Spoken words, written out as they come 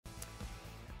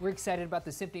We're excited about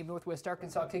the Symphony of Northwest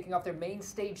Arkansas kicking off their main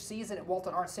stage season at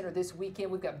Walton Arts Center this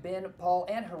weekend. We've got Ben, Paul,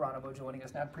 and Geronimo joining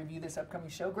us now to preview this upcoming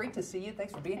show. Great to see you.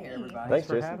 Thanks for being here, everybody. Thanks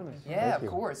for having us. Yeah, of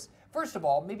course. First of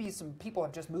all, maybe some people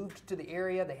have just moved to the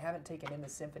area. They haven't taken in the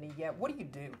symphony yet. What do you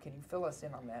do? Can you fill us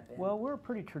in on that, Ben? Well, we're a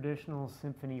pretty traditional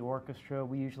symphony orchestra.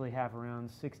 We usually have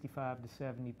around 65 to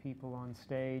 70 people on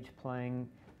stage playing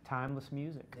timeless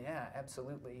music. Yeah,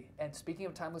 absolutely. And speaking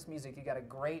of timeless music, you got a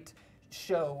great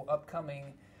show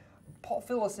upcoming. Paul,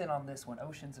 fill us in on this one,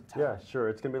 Oceans of Time. Yeah, sure.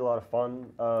 It's going to be a lot of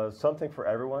fun. Something for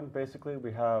everyone, basically.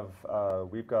 We've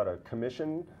got a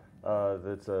commission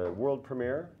that's a world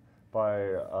premiere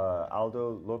by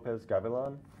Aldo Lopez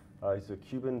Gavilan. He's a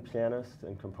Cuban pianist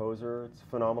and composer. It's a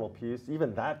phenomenal piece.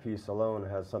 Even that piece alone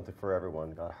has something for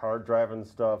everyone. Got hard driving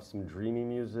stuff, some dreamy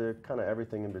music, kind of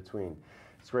everything in between.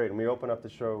 It's great. And we open up the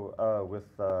show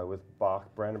with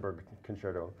Bach Brandenburg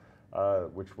Concerto,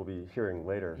 which we'll be hearing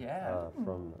later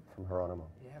from Geronimo.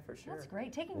 Yeah, for sure. That's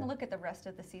great. Taking a look at the rest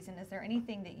of the season, is there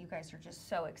anything that you guys are just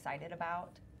so excited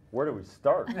about? Where do we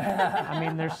start? I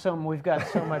mean, we've got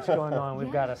so much going on.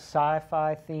 We've got a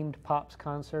sci-fi themed Pops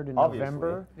concert in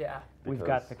November. Yeah. We've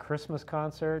got the Christmas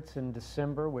concerts in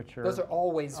December, which are... Those are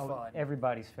always fun.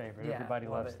 Everybody's favorite. Yeah, Everybody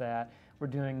loves it. that. We're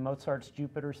doing Mozart's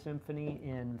Jupiter Symphony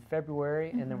in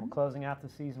February, and then we're closing out the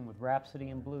season with Rhapsody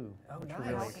in Blue, which we're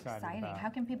really excited about. How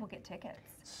can people get tickets?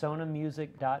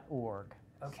 SoNAmusic.org.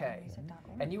 Okay.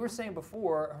 And you were saying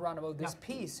before, Geronimo, this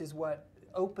piece is what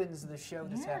opens the show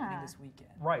that's happening this weekend.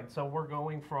 Right, so we're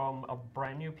going from a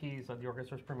brand new piece that the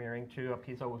orchestra is premiering to a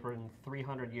piece that was written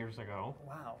 300 years ago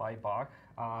by Bach.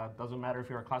 Doesn't matter if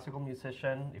you're a classical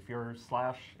musician, if you're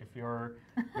Slash, if you're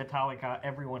Metallica,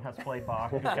 everyone has played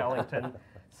Bach, Duke Ellington.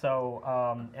 So,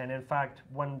 and in fact,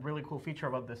 one really cool feature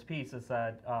about this piece is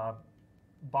that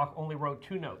Bach only wrote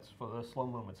 2 notes for the slow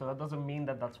movement. So that doesn't mean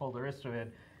that that's all there is to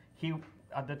it.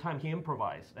 At the time, he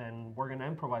improvised, and we're going to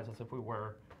improvise as if we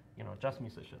were jazz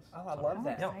musicians. Oh, I love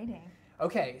that. Exciting.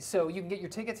 Okay, so you can get your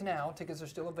tickets now. Tickets are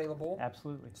still available.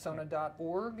 Absolutely.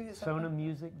 SoNA.org?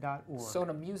 SoNAmusic.org.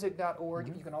 SoNAmusic.org.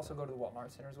 You can also go to the Walton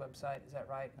Arts Center's website. Is that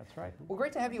right? That's right. Well,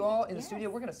 great to have you all in the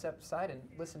studio. We're going to step aside and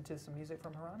listen to some music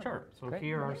from Geronimo. Sure. So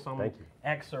here are some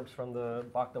excerpts from the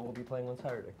Bach that we'll be playing on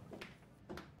Saturday.